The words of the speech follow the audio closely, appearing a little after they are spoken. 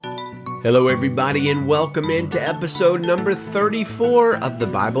Hello, everybody, and welcome into episode number 34 of the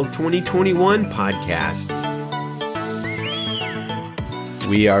Bible 2021 podcast.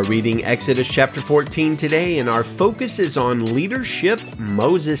 We are reading Exodus chapter 14 today, and our focus is on leadership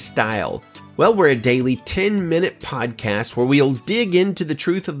Moses style. Well, we're a daily 10-minute podcast where we'll dig into the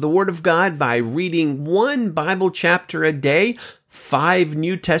truth of the Word of God by reading one Bible chapter a day, 5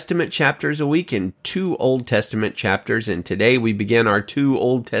 New Testament chapters a week, and 2 Old Testament chapters. And today we begin our 2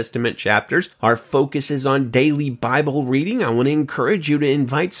 Old Testament chapters. Our focus is on daily Bible reading. I want to encourage you to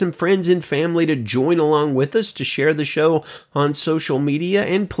invite some friends and family to join along with us, to share the show on social media,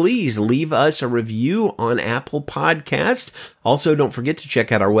 and please leave us a review on Apple Podcasts. Also, don't forget to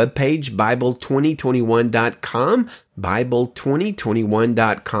check out our webpage, Bible2021.com,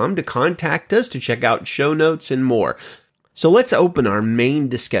 Bible2021.com, to contact us, to check out show notes and more. So let's open our main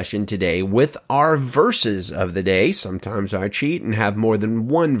discussion today with our verses of the day. Sometimes I cheat and have more than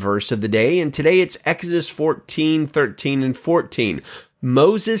one verse of the day, and today it's Exodus 14, 13, and 14.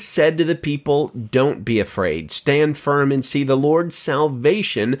 Moses said to the people, "Don't be afraid. Stand firm and see the Lord's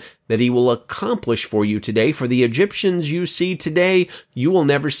salvation that he will accomplish for you today. For the Egyptians you see today, you will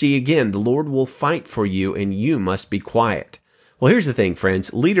never see again. The Lord will fight for you, and you must be quiet." Well, here's the thing,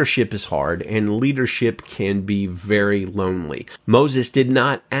 friends. Leadership is hard, and leadership can be very lonely. Moses did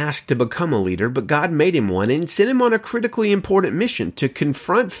not ask to become a leader, but God made him one and sent him on a critically important mission to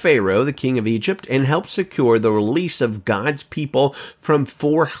confront Pharaoh, the king of Egypt, and help secure the release of God's people from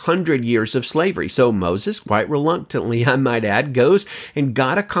 400 years of slavery. So Moses, quite reluctantly, I might add, goes, and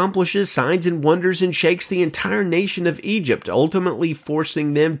God accomplishes signs and wonders and shakes the entire nation of Egypt, ultimately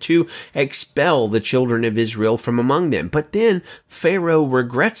forcing them to expel the children of Israel from among them. But then Pharaoh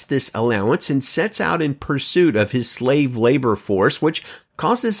regrets this allowance and sets out in pursuit of his slave labor force, which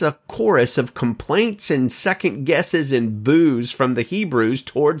causes a chorus of complaints and second guesses and boos from the Hebrews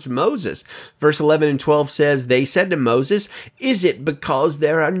towards Moses. Verse 11 and 12 says, "They said to Moses, 'Is it because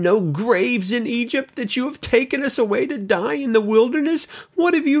there are no graves in Egypt that you have taken us away to die in the wilderness?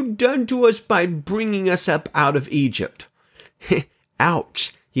 What have you done to us by bringing us up out of Egypt?'"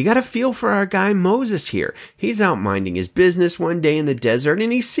 Ouch. You got to feel for our guy Moses here. He's out minding his business one day in the desert,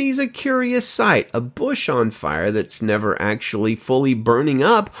 and he sees a curious sight, a bush on fire that's never actually fully burning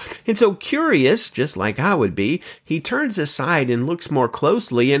up. And so curious, just like I would be, he turns aside and looks more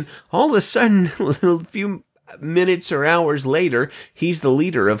closely, and all of a sudden, a few minutes or hours later, he's the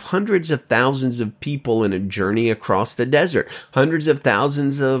leader of hundreds of thousands of people in a journey across the desert. Hundreds of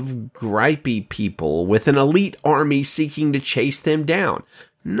thousands of gripey people with an elite army seeking to chase them down.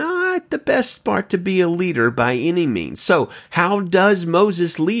 Not the best part to be a leader by any means. So, how does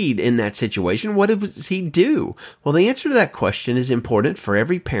Moses lead in that situation? What does he do? Well, the answer to that question is important for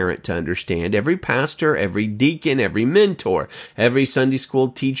every parent to understand, every pastor, every deacon, every mentor, every Sunday school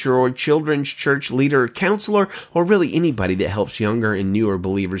teacher or children's church leader or counselor, or really anybody that helps younger and newer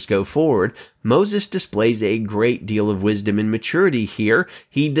believers go forward. Moses displays a great deal of wisdom and maturity here.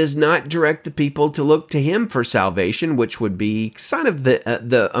 He does not direct the people to look to him for salvation, which would be kind of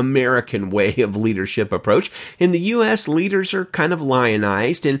the American way of leadership approach. In the U.S., leaders are kind of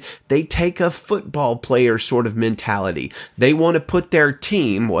lionized, and they take a football player sort of mentality. They want to put their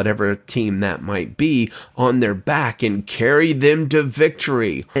team, whatever team that might be, on their back and carry them to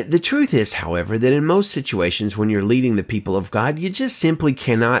victory. The truth is, however, that in most situations when you're leading the people of God, you just simply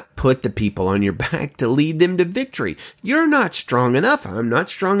cannot put the people on your back to lead them to victory. You're not strong enough. I'm not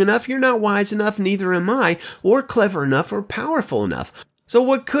strong enough. You're not wise enough. Neither am I, or clever enough, or powerful enough. So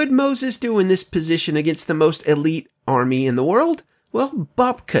what could Moses do in this position against the most elite army in the world? Well,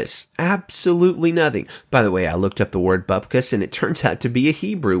 bupkis. Absolutely nothing. By the way, I looked up the word bupkis, and it turns out to be a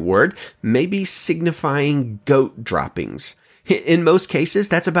Hebrew word, maybe signifying goat droppings. In most cases,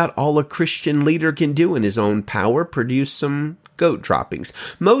 that's about all a Christian leader can do in his own power, produce some goat droppings.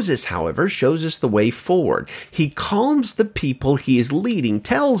 Moses, however, shows us the way forward. He calms the people he is leading,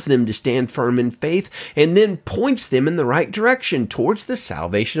 tells them to stand firm in faith, and then points them in the right direction towards the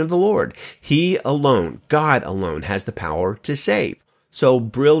salvation of the Lord. He alone, God alone, has the power to save. So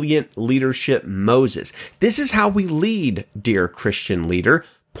brilliant leadership, Moses. This is how we lead, dear Christian leader.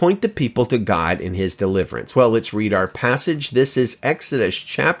 Point the people to God in his deliverance. Well, let's read our passage. This is Exodus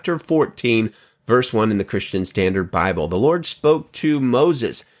chapter 14, verse 1 in the Christian Standard Bible. The Lord spoke to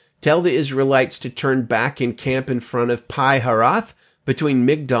Moses, "Tell the Israelites to turn back and camp in front of Pi-haroth. Between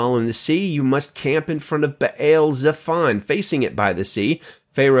Migdol and the sea, you must camp in front of Baal-zephon, facing it by the sea.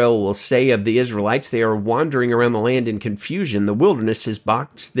 Pharaoh will say of the Israelites, they are wandering around the land in confusion. The wilderness has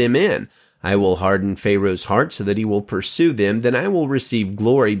boxed them in. I will harden Pharaoh's heart so that he will pursue them. Then I will receive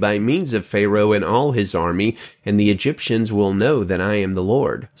glory by means of Pharaoh and all his army, and the Egyptians will know that I am the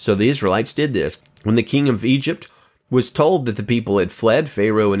Lord." So the Israelites did this. When the king of Egypt was told that the people had fled,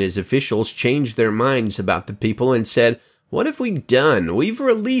 Pharaoh and his officials changed their minds about the people and said, "What have we done? We've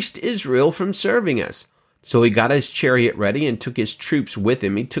released Israel from serving us." So he got his chariot ready and took his troops with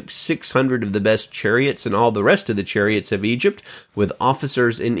him. He took 600 of the best chariots and all the rest of the chariots of Egypt, with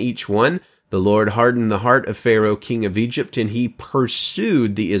officers in each one. The Lord hardened the heart of Pharaoh, king of Egypt, and he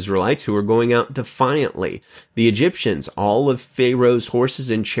pursued the Israelites who were going out defiantly. The Egyptians, all of Pharaoh's horses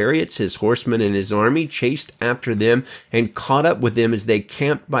and chariots, his horsemen and his army, chased after them and caught up with them as they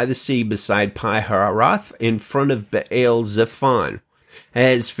camped by the sea beside Pi-hahiroth in front of Baal-zephon.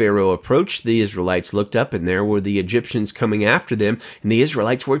 As Pharaoh approached, the Israelites looked up, and there were the Egyptians coming after them, and the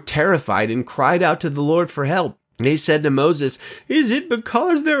Israelites were terrified and cried out to the Lord for help. They said to Moses, "Is it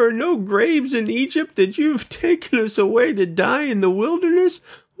because there are no graves in Egypt that you've taken us away to die in the wilderness?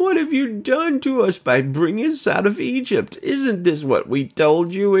 What have you done to us by bringing us out of Egypt? Isn't this what we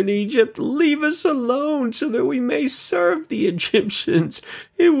told you in Egypt? Leave us alone so that we may serve the Egyptians.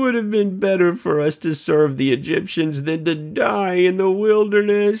 It would have been better for us to serve the Egyptians than to die in the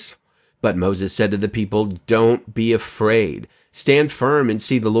wilderness." But Moses said to the people, "Don't be afraid. Stand firm and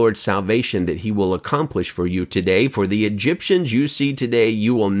see the Lord's salvation that he will accomplish for you today. For the Egyptians you see today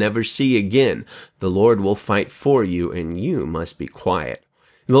you will never see again. The Lord will fight for you, and you must be quiet."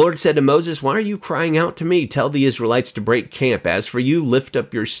 The Lord said to Moses, "Why are you crying out to me? Tell the Israelites to break camp. As for you, lift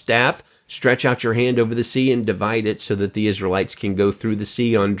up your staff, stretch out your hand over the sea and divide it so that the Israelites can go through the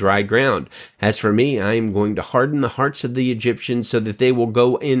sea on dry ground. As for me, I am going to harden the hearts of the Egyptians so that they will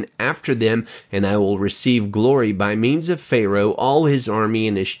go in after them, and I will receive glory by means of Pharaoh, all his army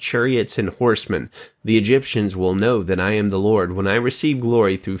and his chariots and horsemen. The Egyptians will know that I am the Lord when I receive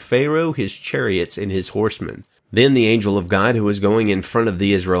glory through Pharaoh, his chariots, and his horsemen." Then the angel of God who was going in front of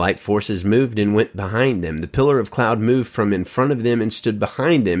the Israelite forces moved and went behind them. The pillar of cloud moved from in front of them and stood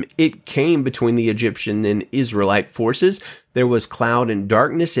behind them. It came between the Egyptian and Israelite forces. There was cloud and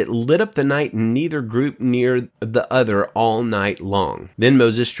darkness. It lit up the night, and neither group near the other all night long. Then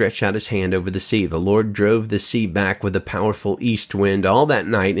Moses stretched out his hand over the sea. The Lord drove the sea back with a powerful east wind all that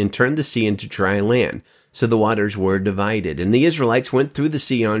night and turned the sea into dry land. So the waters were divided, and the Israelites went through the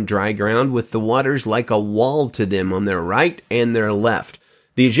sea on dry ground with the waters like a wall to them on their right and their left.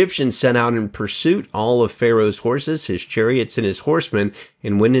 The Egyptians set out in pursuit, all of Pharaoh's horses, his chariots, and his horsemen,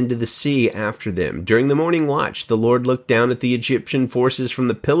 and went into the sea after them. During the morning watch, the Lord looked down at the Egyptian forces from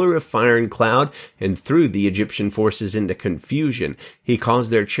the pillar of fire and cloud and threw the Egyptian forces into confusion. He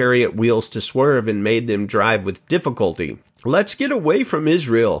caused their chariot wheels to swerve and made them drive with difficulty. "Let's get away from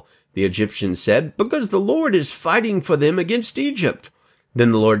Israel," the Egyptians said, "because the Lord is fighting for them against Egypt."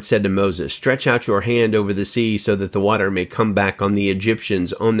 Then the Lord said to Moses, "Stretch out your hand over the sea so that the water may come back on the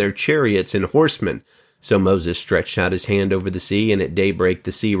Egyptians, on their chariots and horsemen." So Moses stretched out his hand over the sea, and at daybreak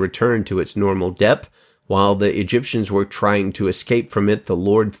the sea returned to its normal depth. While the Egyptians were trying to escape from it, the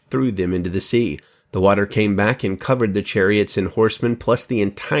Lord threw them into the sea. The water came back and covered the chariots and horsemen, plus the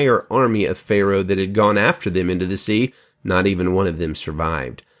entire army of Pharaoh that had gone after them into the sea. Not even one of them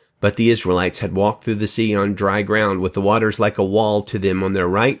survived. But the Israelites had walked through the sea on dry ground, with the waters like a wall to them on their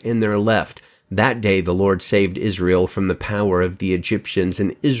right and their left. That day the Lord saved Israel from the power of the Egyptians,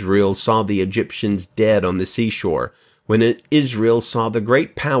 and Israel saw the Egyptians dead on the seashore. When Israel saw the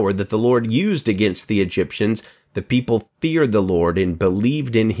great power that the Lord used against the Egyptians, the people feared the Lord and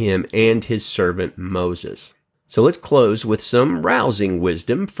believed in him and his servant Moses. So let's close with some rousing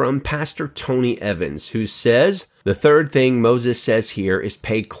wisdom from Pastor Tony Evans, who says, the third thing Moses says here is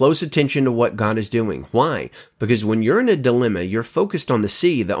pay close attention to what God is doing. Why? Because when you're in a dilemma, you're focused on the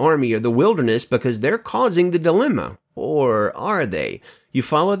sea, the army, or the wilderness because they're causing the dilemma. Or are they? You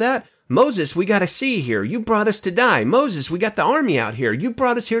follow that? Moses, we got a sea here. You brought us to die. Moses, we got the army out here. You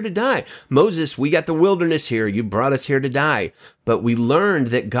brought us here to die. Moses, we got the wilderness here. You brought us here to die. But we learned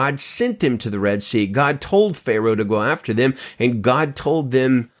that God sent them to the Red Sea. God told Pharaoh to go after them, and God told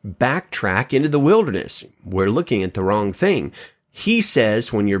them backtrack into the wilderness. We're looking at the wrong thing. He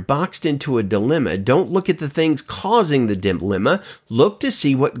says when you're boxed into a dilemma, don't look at the things causing the dilemma. Look to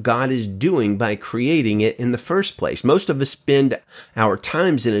see what God is doing by creating it in the first place. Most of us spend our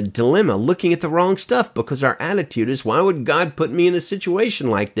times in a dilemma looking at the wrong stuff because our attitude is, why would God put me in a situation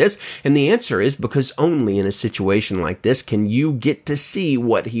like this? And the answer is because only in a situation like this can you get to see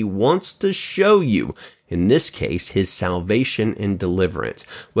what he wants to show you. In this case, his salvation and deliverance.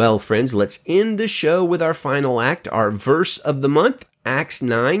 Well, friends, let's end the show with our final act, our verse of the month, Acts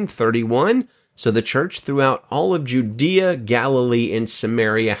 9:31. So the church throughout all of Judea, Galilee, and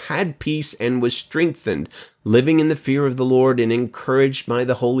Samaria had peace and was strengthened. Living in the fear of the Lord and encouraged by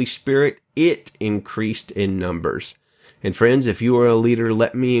the Holy Spirit, it increased in numbers. And friends, if you are a leader,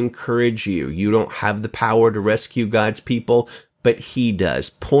 let me encourage you. You don't have the power to rescue God's people, but He does.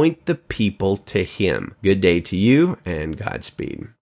 Point the people to Him. Good day to you, and Godspeed.